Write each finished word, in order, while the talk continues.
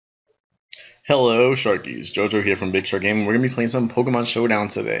Hello Sharkies, JoJo here from Big Shark Gaming. We're going to be playing some Pokemon Showdown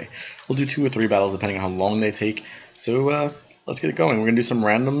today. We'll do 2 or 3 battles depending on how long they take. So let's get it going. We're going to do some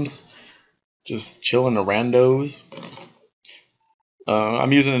randoms. Just chilling the randos.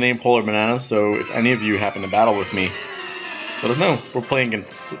 I'm using the name Polar Banana, so if any of you happen to battle with me, let us know. We're playing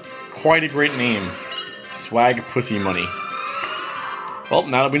against quite a great name, Swag Pussy Money. Well,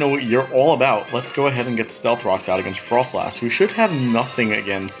 now that we know what you're all about, let's go ahead and get Stealth Rocks out against Frostlass, who should have nothing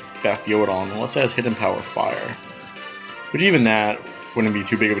against Bastiodon unless it has Hidden Power Fire. Which even that wouldn't be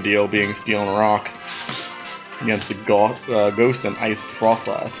too big of a deal, being Steel and Rock against the Ghost and Ice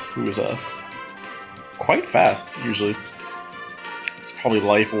Frostlass, who is quite fast, usually. It's probably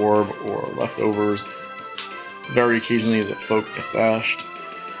Life Orb or Leftovers. Very occasionally is it Focus Sashed.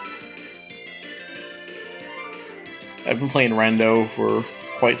 I've been playing Rando for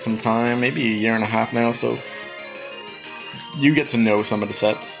quite some time, maybe a year and a half now, so you get to know some of the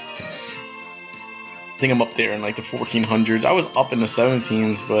sets. I think I'm up there in like the 1400s. I was up in the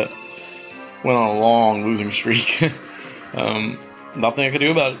 17s, but went on a long losing streak. Nothing I could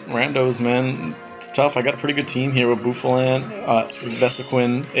do about it. Randos, man. It's tough. I got a pretty good team here with Bouffalant,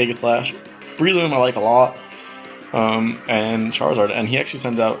 Vespiquen, Aegislash. Breloom I like a lot, and Charizard. And he actually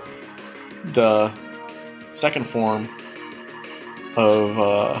sends out the second form of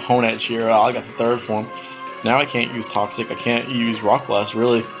Honedge here. I got the third form. Now I can't use Toxic. I can't use Rock Blast,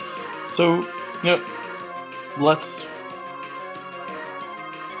 really. So, you know, let's...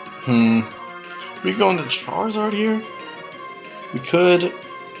 We go into Charizard here? We could.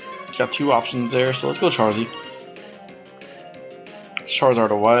 Got 2 options there, so let's go Charzy.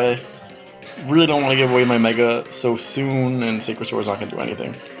 Charizard away. Really don't want to give away my Mega so soon, and Sacred Sword's not going to do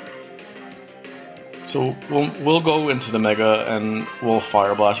anything. So we'll go into the Mega and we'll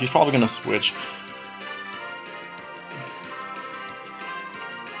Fire Blast. He's probably going to switch.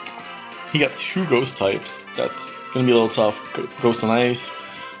 He got 2 Ghost types. That's going to be a little tough. Ghost and Ice.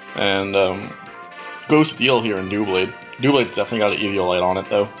 And Ghost Steel here in Doublade. Doublade's definitely got an Eviolite on it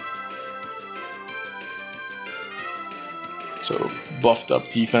though. So buffed up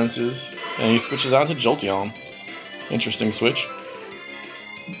defenses. And he switches out to Jolteon. Interesting switch.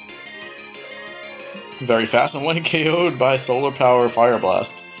 Very fast and when KO'd by Solar Power Fire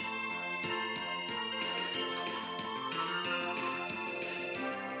Blast.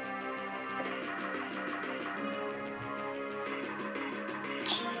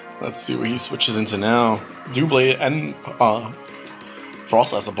 Let's see what he switches into now. Doublade and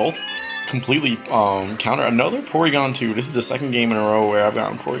Frostlass are both completely counter. Another Porygon 2. This is the 2nd game in a row where I've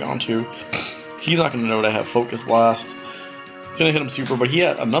gotten Porygon 2. He's not going to know that I have Focus Blast. It's going to hit him super, but he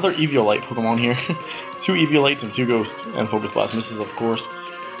had another Eviolite Pokemon here. 2 Eviolites and 2 Ghosts, and Focus Blast misses, of course.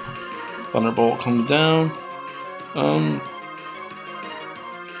 Thunderbolt comes down.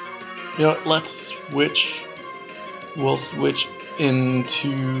 You know, let's switch. We'll switch into,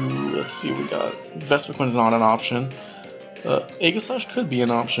 let's see what we got. Vespiquen is not an option. Aegislash could be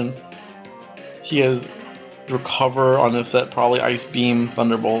an option. He has Recover on this set, probably Ice Beam,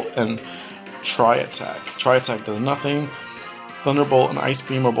 Thunderbolt, and Tri-Attack. Tri-Attack does nothing. Thunderbolt and Ice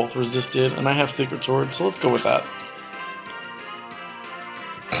Beam are both resisted, and I have Sacred Sword, so let's go with that.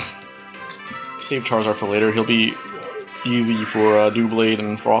 Save Charizard for later. He'll be easy for Doublade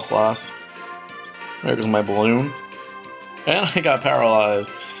and Frostlass. There goes my balloon. And I got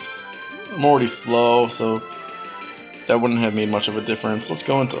paralyzed. I'm already slow, so that wouldn't have made much of a difference. Let's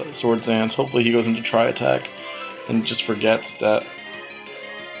go into Swords Dance. Hopefully he goes into Tri-Attack and just forgets that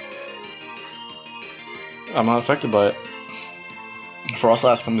I'm not affected by it.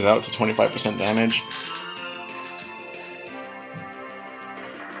 Frostlass comes out to 25% damage.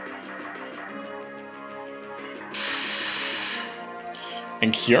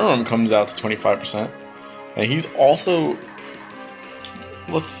 And Kyurem comes out to 25%. And he's also...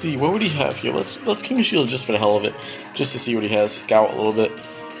 Let's see, what would he have here? Let's King Shield just for the hell of it. Just to see what he has. Scout a little bit.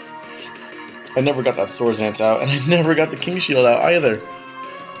 I never got that Swords Dance out, and I never got the King Shield out either.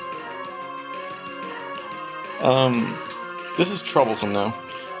 This is troublesome now.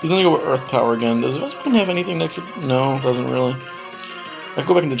 He's gonna go with Earth Power again. Does Vespiquen have anything that could... No, doesn't really. I could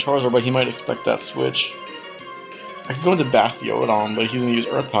go back into Charizard, but he might expect that switch. I could go into Bastiodon, but he's gonna use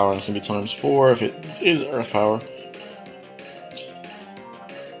Earth Power, and it's gonna be times 4 if it is Earth Power.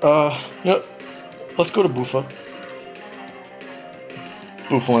 Yep. Let's go to Bouffa.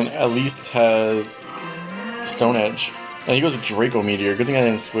 Bouffalant at least has Stone Edge. And he goes with Draco Meteor. Good thing I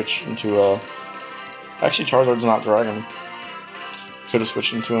didn't switch into, Actually, Charizard's not Dragon. Could have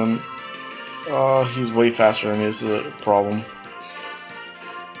switched into him. He's way faster than me. This is a problem.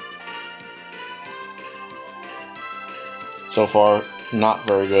 So far, not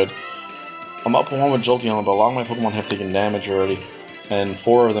very good. I'm up 1 with Jolteon, but a lot of my Pokemon have taken damage already, and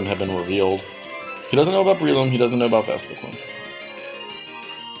 4 of them have been revealed. He doesn't know about Breloom, he doesn't know about Vespiquen.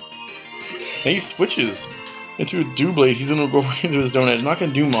 And he switches into a Doublade. He's going to go right into his Stone Edge. Not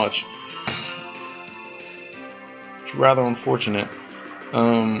going to do much. It's rather unfortunate.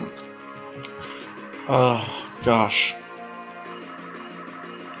 Oh, gosh.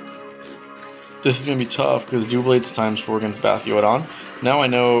 This is going to be tough because Doublade's ×4 against Bastiodon. Now I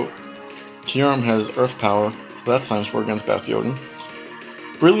know Kyurem has Earth Power, so that's ×4 against Bastiodon.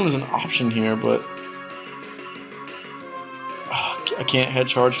 Breloom is an option here, but I can't head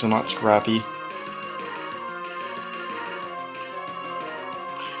charge because I'm not scrappy.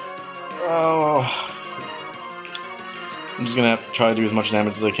 Oh, I'm just going to have to try to do as much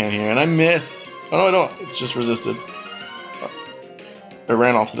damage as I can here, and I miss! Oh no, I don't. It's just resisted. I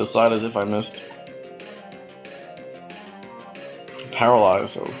ran off to the side as if I missed. Paralyzed,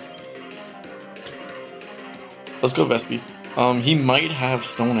 so let's go Vespi. He might have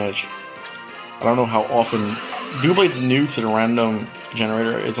Stone Edge. I don't know how often. Doublade's new to the random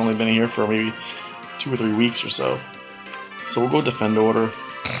generator. It's only been here for maybe 2 or 3 weeks or so. So we'll go Defend Order.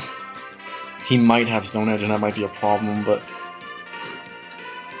 He might have Stone Edge, and that might be a problem, but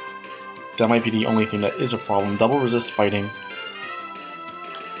that might be the only thing that is a problem. Double Resist Fighting.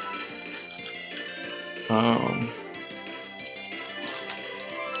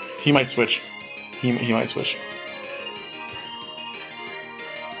 He might switch. He might switch.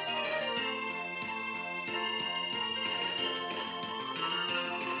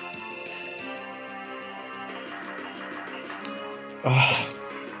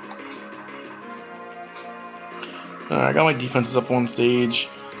 I got my defenses up 1 stage.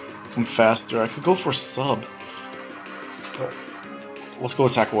 I'm faster. I could go for sub, but let's go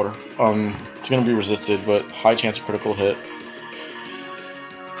Attack Water. It's gonna be resisted, but high chance of critical hit,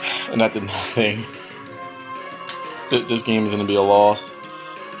 and that did nothing. This game is gonna be a loss.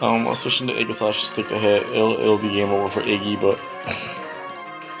 I'll switch into Aegislash, just take the hit. It'll be game over for Iggy, but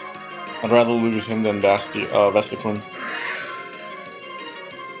I'd rather lose him than Vespiquen.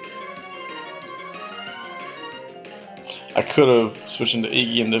 I could have switched into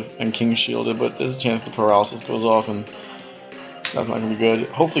Iggy and King Shielded, but there's a chance the paralysis goes off, and that's not going to be good.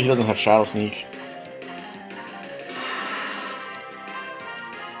 Hopefully he doesn't have Shadow Sneak.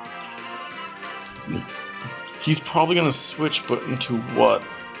 He's probably going to switch, but into what?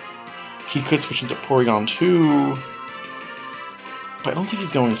 He could switch into Porygon 2, but I don't think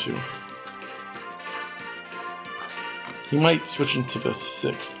he's going to. He might switch into the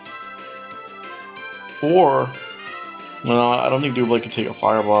 6th. Or... no, I don't think Doublade could take a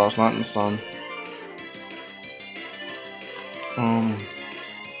Fire Blast, not in the sun.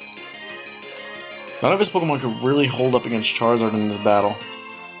 None of his Pokemon could really hold up against Charizard in this battle.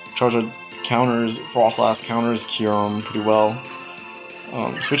 Charizard counters, Frostlass counters Kyurem pretty well.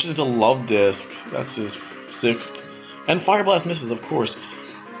 Switches into Love Disc, that's his 6th. And Fire Blast misses, of course.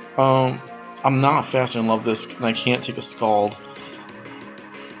 I'm not faster than Love Disc, and I can't take a Scald.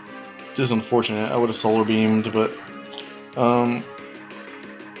 This is unfortunate. I would have Solar Beamed, but...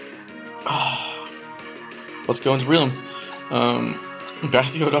 let's go into Breloom.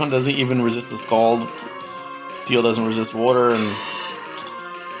 Bastiodon doesn't even resist the Scald. Steel doesn't resist water, and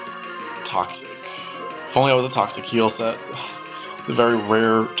Toxic. If only I was a Toxic Heal set. The very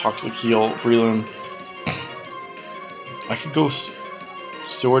rare Toxic Heal Breloom. I could go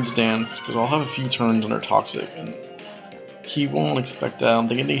Swords Dance, because I'll have a few turns under Toxic, and he won't expect that. I don't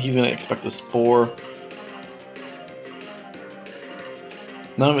think he's going to expect a Spore.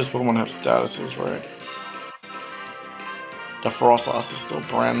 None of his Pokemon have statuses, right? The Frostlass is still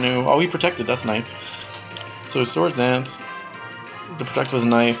brand new. Oh, he protected, that's nice. So Swords Dance. The Protect was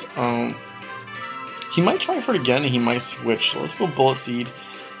nice. He might try for it again, and he might switch. So let's go Bullet Seed.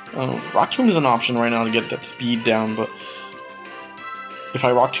 Rock Tomb is an option right now to get that speed down, but if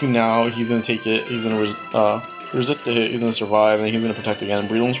I Rock Tomb now, he's going to take it. He's going to resist the hit, he's going to survive, and he's going to protect again.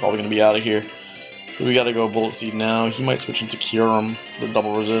 Breloom's probably going to be out of here. So we got to go Bullet Seed now. He might switch into Kyurem for the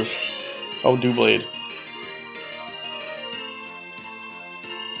double resist. Oh, Doublade.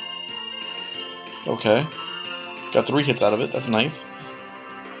 Okay. Got 3 hits out of it, that's nice.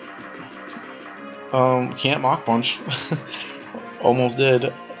 Can't Mach Punch. Almost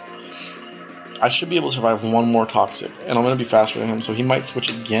did. I should be able to survive 1 more Toxic, and I'm going to be faster than him, so he might switch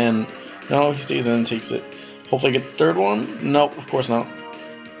again. No, he stays in and takes it. Hopefully I get the 3rd one. Nope, of course not.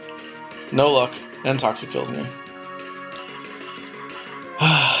 No luck, and Toxic kills me.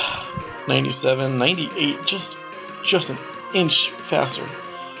 97, 98, just an inch faster.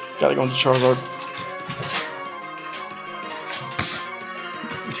 Gotta go into Charizard.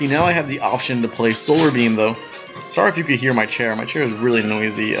 See, now I have the option to play Solar Beam, though. Sorry if you could hear my chair. My chair is really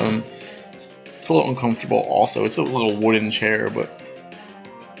noisy. It's a little uncomfortable also. It's a little wooden chair, but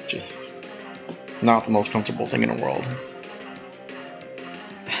just not the most comfortable thing in the world.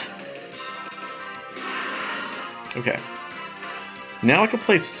 Okay. Now I can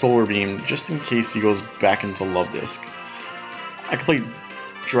play Solar Beam just in case he goes back into Love Disc. I could play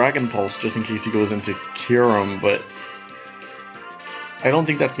Dragon Pulse just in case he goes into Kyurem, but I don't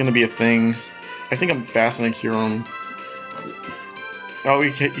think that's going to be a thing. I think I'm faster than Kyurem. Oh,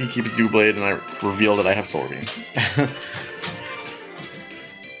 he keeps Doublade, and I reveal that I have Solar Beam.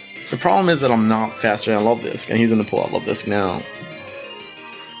 The problem is that I'm not faster than Love Disc, and he's going to pull out Love Disc now.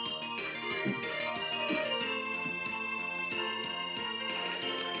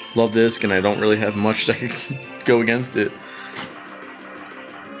 Love Disc, and I don't really have much that can go against it.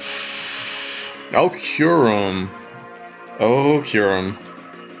 Oh, Kyurem. Oh, Kyurem.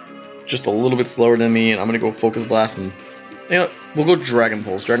 Just a little bit slower than me, and I'm gonna go Focus Blast, and you know, we'll go Dragon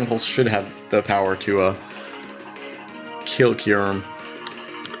Pulse. Dragon Pulse should have the power to kill Kyurem.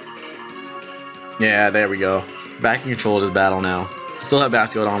 Yeah, there we go. Back in control of this battle now. Still have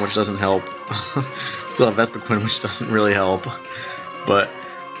Bastiodon, which doesn't help. Still have Vespiquen, which doesn't really help. But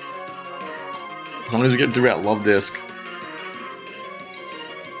as long as we get through that Love Disc.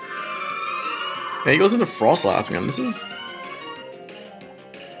 Yeah, he goes into Frostlass again. This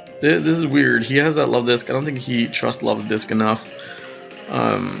is weird. He has that Love Disc. I don't think he trusts Love Disc enough.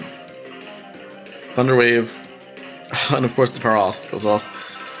 Thunder Wave, and of course the Paralysis goes off.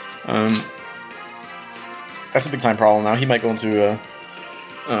 That's a big time problem now. He might go into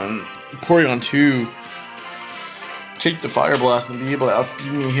Porygon 2, take the Fire Blast, and be able to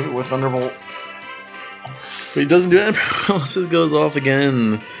outspeed me and hit it with Thunderbolt. But he doesn't do that. Paralysis goes off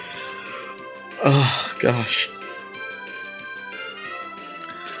again. Oh gosh.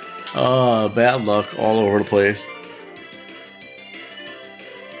 Bad luck all over the place.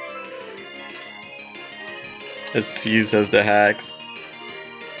 As C says the hacks.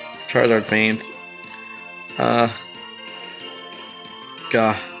 Charizard faints. God.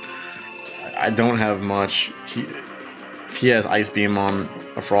 I don't have much. If he has Ice Beam on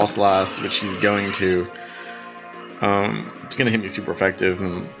a Frostlass, which he's going to, it's gonna hit me super effective,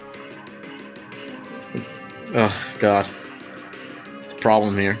 and oh god. It's a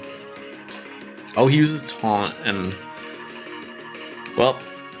problem here. Oh, he uses Taunt, and well,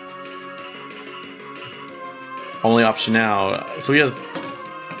 only option now. So he has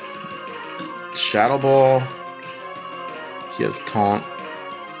Shadow Ball, he has Taunt,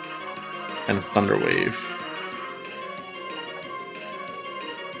 and Thunder Wave.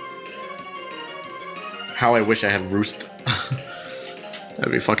 How I wish I had Roost.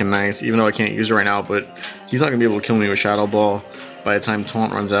 That'd be fucking nice, even though I can't use it right now, but he's not gonna be able to kill me with Shadow Ball by the time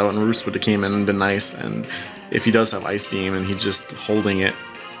Taunt runs out, and Roost would have came in and been nice. And if he does have Ice Beam and he's just holding it,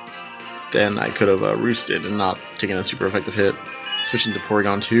 then I could have Roosted and not taken a super effective hit. Switching to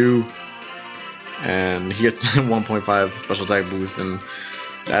Porygon 2, and he gets 1.5 special attack boost, and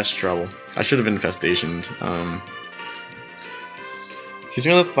that's trouble. I should have Infestationed. He's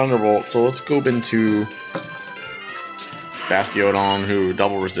gonna Thunderbolt, so let's go into Bastiodon, who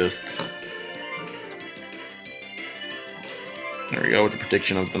double resists. There we go with the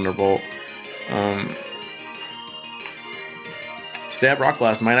prediction of Thunderbolt. Stab Rock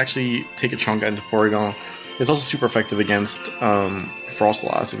Blast might actually take a chunk into Porygon. It's also super effective against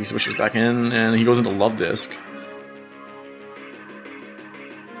Frostlass if he switches back in, and he goes into Love Disc.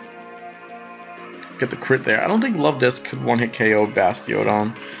 Get the crit there. I don't think Love Disc could one-hit KO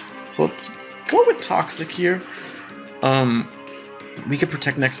Bastiodon, so let's go with Toxic here. We could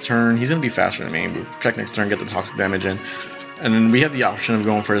Protect next turn. He's gonna be faster than me. We Protect next turn, get the Toxic damage in, and then we have the option of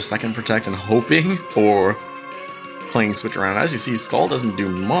going for a second Protect and hoping, or playing Switch around. As you see, Skull doesn't do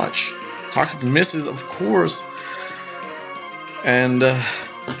much. Toxic misses, of course, and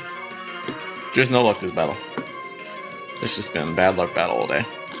there's no luck this battle. It's just been bad luck battle all day.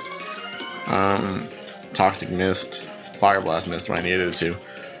 Toxic missed, Fire Blast missed when I needed it to.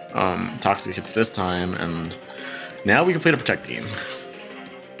 Toxic hits this time, and now we can play the Protect game.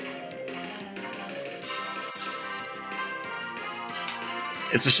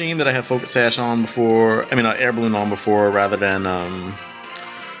 It's a shame that I have Focus Sash on before, Air Balloon on before, rather than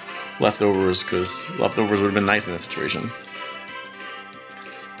Leftovers, because Leftovers would have been nice in this situation.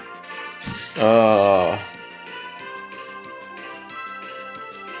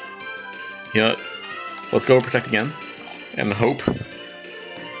 You know what? Let's go Protect again, and hope.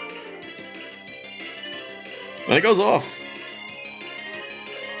 And it goes off.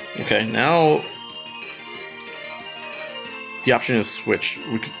 Okay, now The option is switch.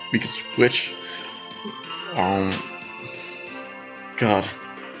 We could switch. God.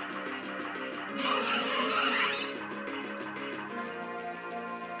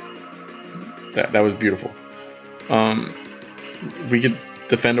 That was beautiful. We could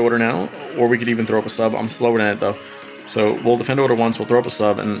defend order now, or we could even throw up a sub. I'm slower than it though, so we'll defend order once. We'll throw up a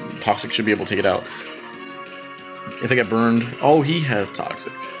sub, and Toxic should be able to take it out. If I get burned, oh, he has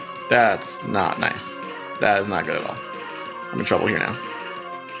Toxic. That's not nice. That is not good at all. I'm in trouble here now.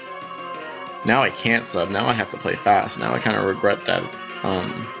 Now I can't sub. Now I have to play fast. Now I kind of regret that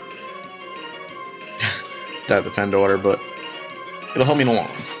that defend order, but it'll help me in the long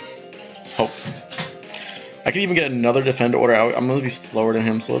run. Hope. I could even get another defend order out. I'm going to be slower than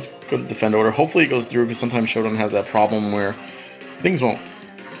him, so let's go to defend order. Hopefully it goes through, because sometimes Showdown has that problem where things won't.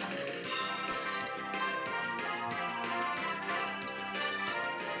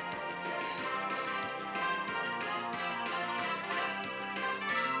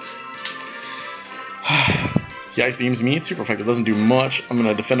 He ice beams me. It's super effective. Doesn't do much. I'm going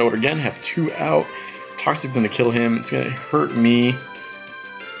to defend order again. Have 2 out. Toxic's going to kill him. It's going to hurt me.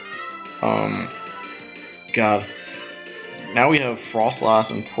 God. Now we have Frostlass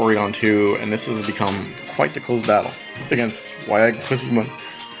and Porygon 2, and this has become quite the close battle against Wyag Pokemon.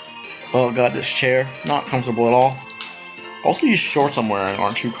 Oh god, this chair. Not comfortable at all. Also, these shorts I'm wearing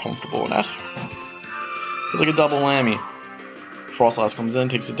aren't too comfortable in that. It's like a double whammy. Frostlass comes in,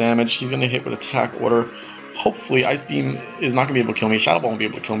 takes the damage. He's going to hit with attack order. Hopefully, Ice Beam is not going to be able to kill me. Shadow Ball won't be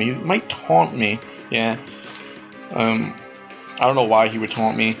able to kill me. He might taunt me. Yeah. I don't know why he would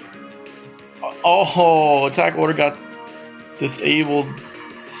taunt me. Oh, attack order got disabled.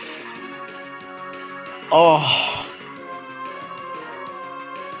 Oh.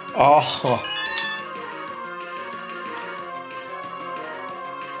 Oh.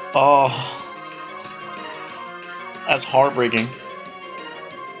 Oh. That's heartbreaking.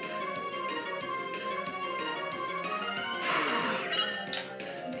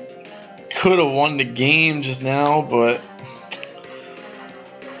 Could have won the game just now, but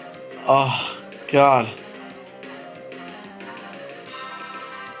oh god.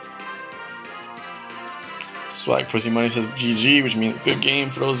 Swag Pussy Money says GG, which means good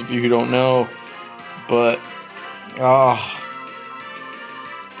game for those of you who don't know. But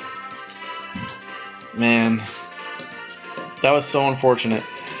man, that was so unfortunate.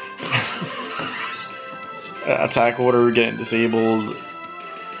 Attack order getting disabled.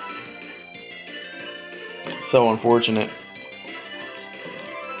 So unfortunate.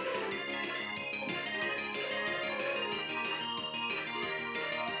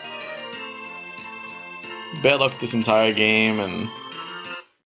 Bad luck this entire game, and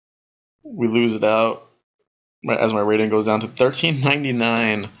we lose it out as my rating goes down to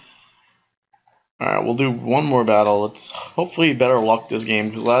 1399. Alright, we'll do one more battle. It's hopefully better luck this game,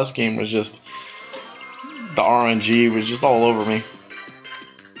 because last game was just the RNG was just all over me.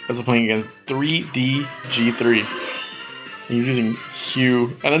 As I'm playing against 3DG3. He's using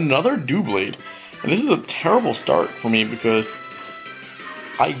Hugh and another Doublade. And this is a terrible start for me because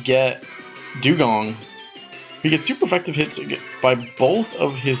I get Dugong. He gets super effective hits by both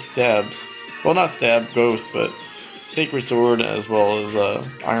of his stabs. Well, not stab, ghost, but Sacred Sword as well as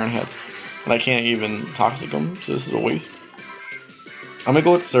Iron Head. And I can't even Toxic him, so this is a waste. I'm gonna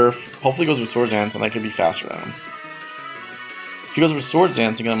go with Surf. Hopefully he goes with Swords Dance and I can be faster than him. If he goes with Swords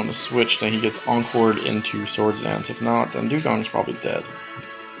Dancing and I'm gonna switch, then he gets encored into Swords Dance. If not, then Dugong's probably dead.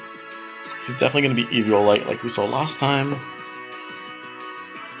 He's definitely gonna be Eviolite like we saw last time.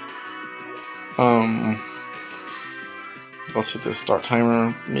 Let's hit this start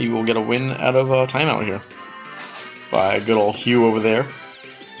timer. Maybe we'll get a win out of a timeout here. By good old Hugh over there.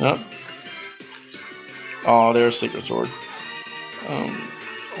 Yep. Oh, there's Sacred Sword.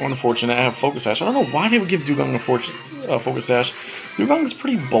 Unfortunate. I have Focus Sash. I don't know why they would give Dugong a Focus Sash. Dugong is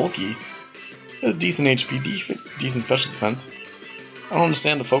pretty bulky. He has decent HP, decent special defense. I don't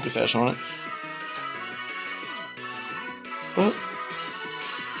understand the Focus Sash on it. But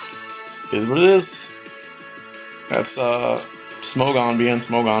it is what it is. That's Smogon being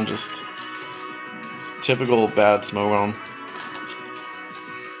Smogon, just typical bad Smogon.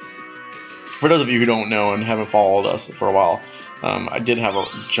 For those of you who don't know and haven't followed us for a while, I did have a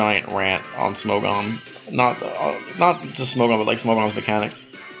giant rant on Smogon. Not just Smogon, but like Smogon's mechanics.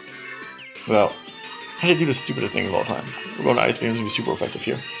 Well, I had to do the stupidest things all the time. We're going to Ice Beams and be super effective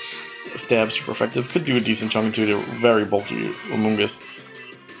here. Stab, super effective. Could do a decent chunk into the very bulky Amoonguss.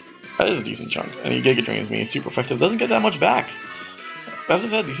 That is a decent chunk. And he Giga Drains me. Super effective. Doesn't get that much back. As I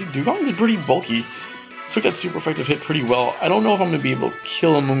said, you see, Dugong is pretty bulky. Took that super effective hit pretty well. I don't know if I'm going to be able to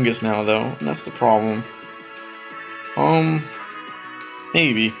kill Amoonguss now, though. And that's the problem.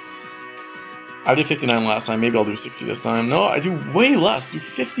 Maybe. I did 59 last time. Maybe I'll do 60 this time. No, I do way less. Do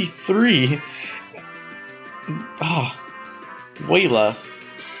 53. Oh, way less.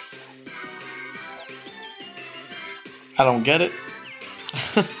 I don't get it.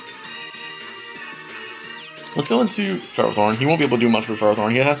 Let's go into Ferrothorn. He won't be able to do much with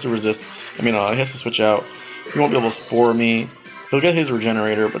Ferrothorn. He has to resist. I mean, he has to switch out. He won't be able to Spore me. He'll get his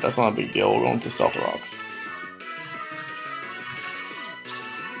Regenerator, but that's not a big deal. We'll go into Stealth Rocks.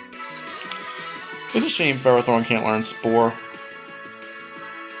 It's a shame Ferrothorn can't learn Spore.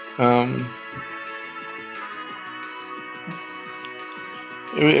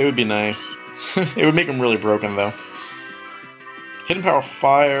 It would be nice. It would make him really broken, though. Hidden Power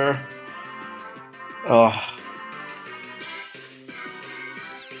Fire. Ugh.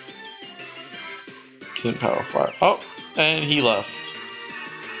 Hidden Power Fire. Oh, and he left.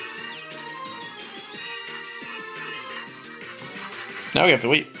 Now we have to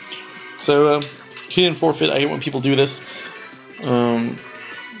wait. So, he didn't forfeit. I hate when people do this.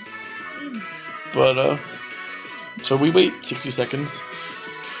 So we wait 60 seconds.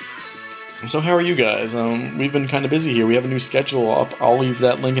 So how are you guys? We've been kind of busy here. We have a new schedule up. I'll leave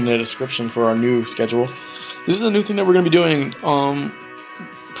that link in the description for our new schedule. This is a new thing that we're going to be doing.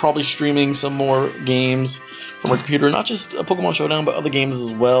 Probably streaming some more games from our computer. Not just Pokemon Showdown, but other games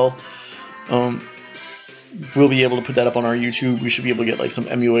as well. We'll be able to put that up on our YouTube. We should be able to get like some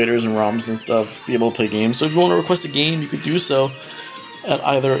emulators and ROMs and stuff, be able to play games. So if you want to request a game, you could do so at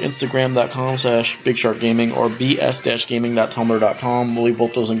either Instagram.com/BigSharkGaming or bs-gaming.tumblr.com. We'll leave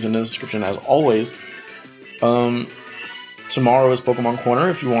both those links in the description as always. Tomorrow is Pokemon Corner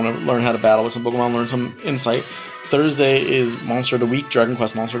if you want to learn how to battle with some Pokemon, learn some insight. Thursday is Monster of the Week, Dragon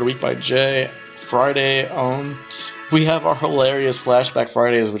Quest Monster of the Week by Jay. Friday, we have our hilarious Flashback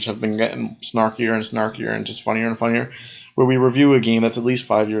Fridays, which have been getting snarkier and snarkier and just funnier and funnier, where we review a game that's at least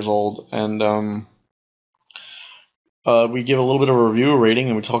 5 years old, and we give a little bit of a review, a rating,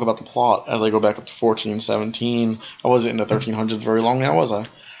 and we talk about the plot as I go back up to 14, 17. I wasn't in the 1300s very long now, was I?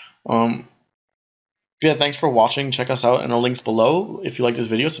 Yeah, thanks for watching. Check us out in the links below. If you like this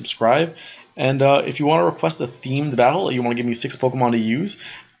video, subscribe. And if you want to request a themed battle, you want to give me 6 Pokemon to use,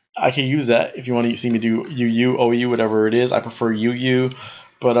 I can use that. If you want to see me do UU, OU, whatever it is, I prefer UU.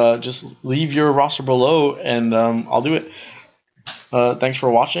 But just leave your roster below, and I'll do it. Thanks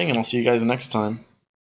for watching, and I'll see you guys next time.